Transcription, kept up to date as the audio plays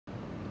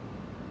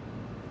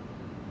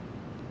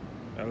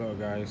Hello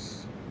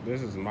guys,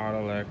 this is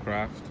Model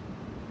Aircraft.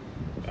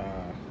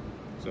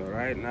 So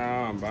right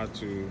now I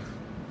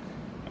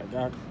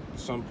got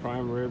some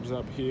prime ribs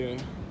up here,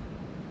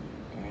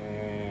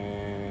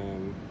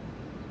 and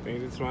I think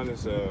this one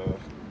is a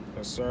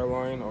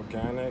sirloin,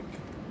 organic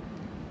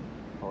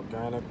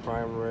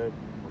prime rib.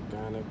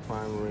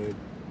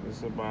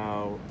 It's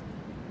about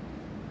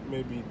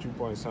maybe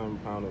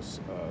 2.7 pounds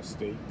of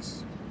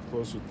steaks,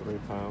 close to 3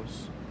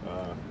 pounds.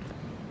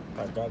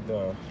 I got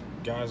the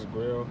gas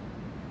grill.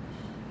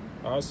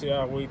 I'll say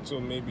I wait till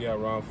maybe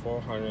around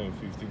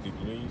 450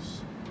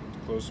 degrees,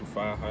 close to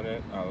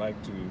 500. I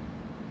like to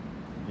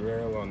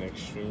grill on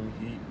extreme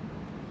heat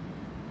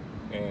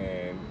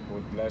and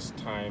with less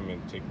time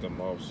and take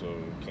them off so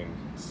you can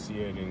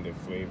sear it in the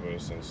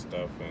flavors and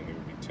stuff, and it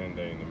will be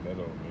tender in the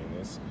middle. I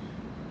mean,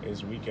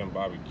 it's weekend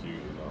barbecue,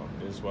 you know.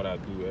 This is what I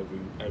do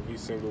every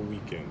single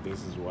weekend.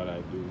 This is what I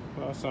do.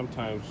 Well,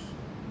 sometimes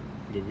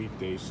the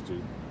weekdays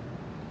too.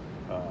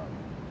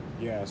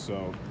 Yeah,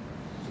 so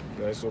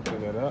let's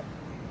open it up.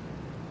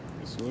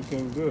 It's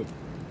looking good.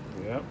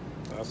 Yep,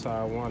 that's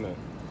how I want it.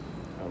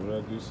 I'm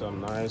gonna do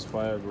some nice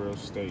fire grill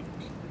steak.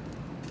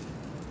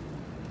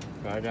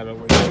 I gotta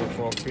wait till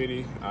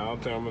 4:50. I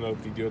don't think I'm gonna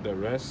video the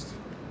rest,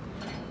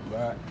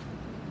 but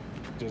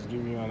just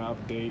give you an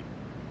update.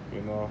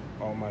 You know,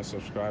 all my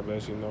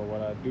subscribers, you know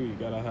what I do. You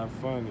gotta have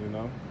fun, you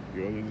know.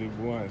 You only live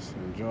once.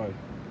 Enjoy.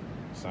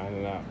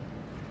 Signing out.